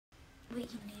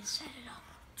Wait, you need to set it up.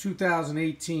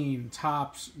 2018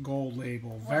 Topps Gold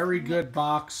Label. Very good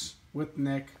box with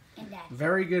Nick.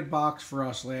 Very good box for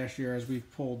us last year as we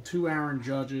pulled 2 Aaron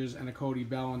Judges and a Cody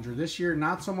Bellinger. This year,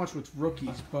 not so much with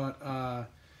rookies, but a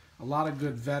lot of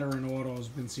good veteran autos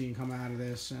been seen come out of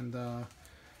this, and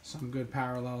some good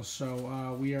parallels.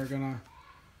 So we are going to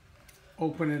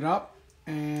open it up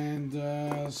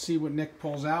and see what Nick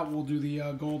pulls out. We'll do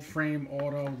the gold frame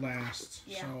auto last.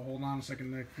 Yeah. So hold on a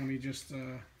second, Nick. Let me just...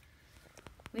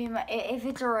 if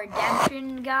it's a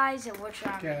redemption, guys, which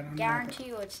I guarantee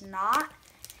you it's not.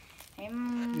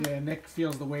 Yeah, Nick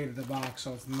feels the weight of the box,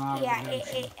 so it's not a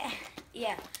redemption.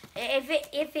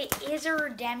 If it is a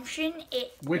redemption,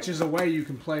 which is a way you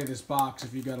can play this box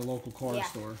if you got a local card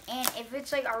store. And if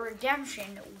it's like a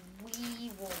redemption,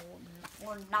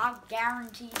 we're not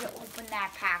guaranteed to open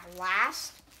that pack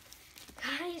last,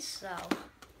 guys. So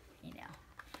you know,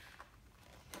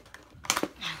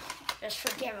 just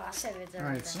forgive us if it's a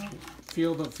redemption. Alright,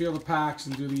 so feel the packs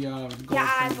and do the gold frame. Yeah,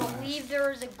 I believe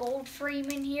there is a gold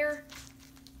frame in here.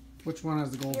 Which one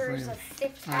has the gold frame? Here's a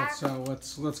thick pack. Alright,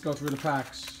 so let's go through the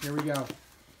packs. Here we go.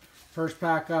 First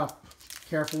pack up.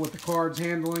 Careful with the cards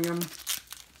handling them.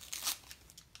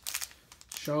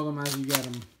 Show them as you get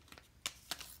them.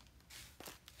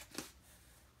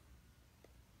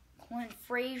 Clint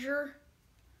Frazier.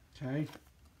 Okay.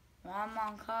 Juan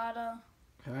Moncada.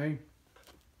 Okay.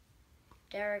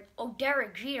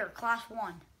 Derek Jeter, Class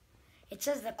 1. It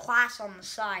says the class on the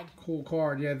side. Cool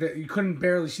card. Yeah, you couldn't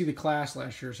barely see the class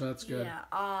last year, so that's good.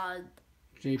 Yeah.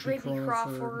 J.P.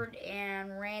 Crawford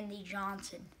and Randy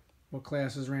Johnson. What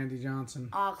class is Randy Johnson?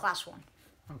 Class 1.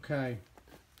 Okay.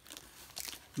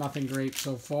 Nothing great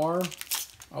so far.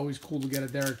 Always cool to get a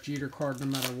Derek Jeter card no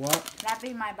matter what. Can that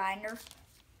be my binder,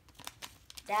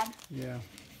 Dad? Yeah.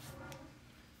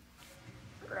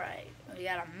 Right. We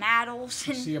got a Matt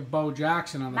Olson. I see a Bo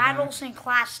Jackson on the back. back. Olson,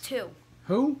 Class 2.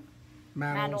 Who?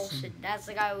 Matt Olson. That's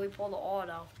the guy we pulled the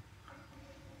auto.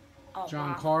 Oh,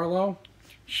 Giancarlo.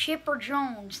 Chipper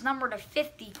Jones, number to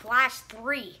 50, Class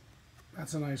 3.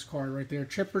 That's a nice card right there.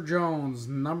 Chipper Jones,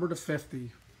 number to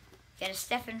 50. Got a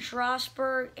Stephen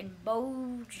Strasburg and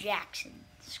Bo Jackson,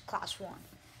 Class 1.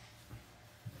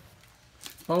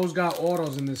 Bo's got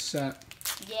autos in this set.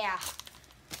 Yeah.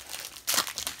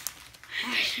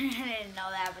 I didn't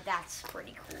know that, but that's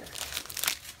pretty cool.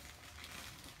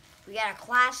 We got a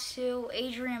Class 2,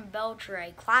 Adrian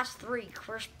Beltre. Class 3,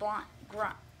 Chris Blunt.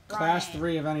 Class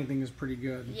 3 of anything is pretty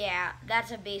good. Yeah,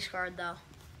 that's a base card, though.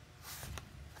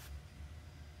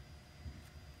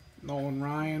 Nolan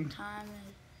Ryan.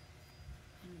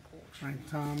 Frank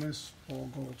Thomas. Paul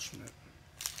Goldschmidt.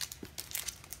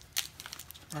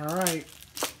 All right.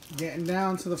 Getting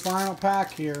down to the final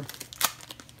pack here.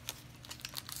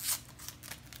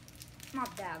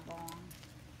 Not that long.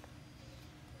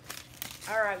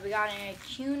 Alright, we got an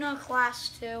Acuna Class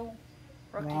 2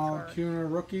 rookie card. Acuna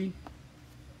rookie.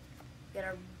 We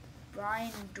got a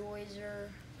Brian Dozier.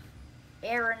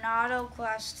 Arenado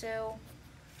Class 2.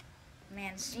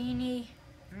 Mancini.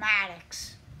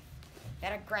 Maddox.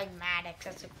 Got a Greg Maddox.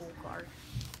 That's a cool card.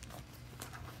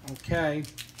 Okay.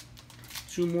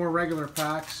 2 more regular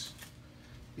packs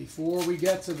before we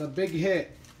get to the big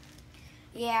hit.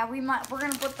 Yeah, we're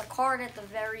gonna put the card at the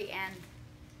very end.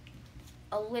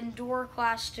 A Lindor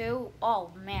Class 2.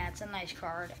 Oh man, it's a nice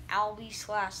card. Albies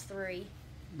Class 3.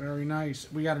 Very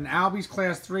nice. We got an Albies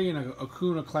Class 3 and a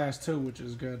Acuna Class 2, which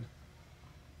is good.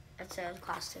 That says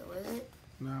Class 2, is it?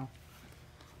 No.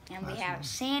 And we have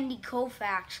Sandy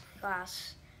Koufax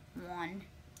Class 1.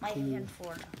 Might be in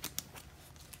Florida.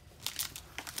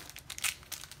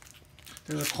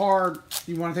 There's a card.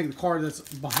 You want to take the card that's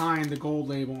behind the gold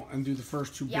label and do the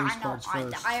first 2 base cards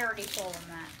first. I already told him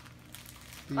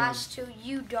that. Class 2,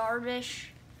 Yu Darvish.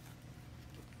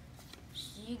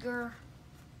 Seager.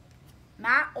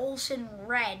 Matt Olson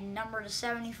Red, number to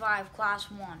 75,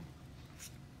 Class 1.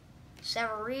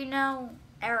 Severino,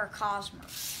 Eric Hosmer.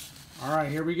 All right,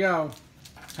 here we go.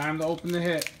 Time to open the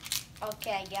hit.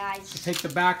 Okay, guys. So take the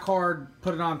back card,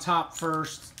 put it on top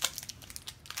first.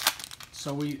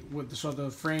 So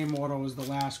the frame auto is the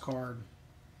last card.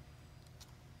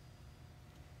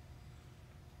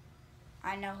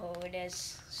 I know who it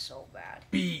is. So bad.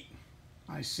 Beat.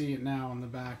 I see it now on the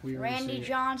back. Randy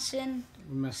Johnson,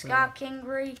 Scott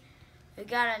Kingery. We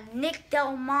got a Nick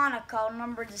Delmonico,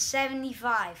 number to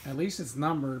 75. At least it's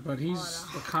numbered, but he's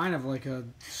kind of like a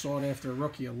sought-after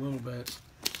rookie a little bit.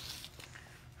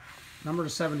 Number to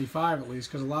 75 at least,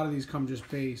 because a lot of these come just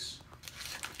base.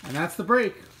 And that's the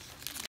break.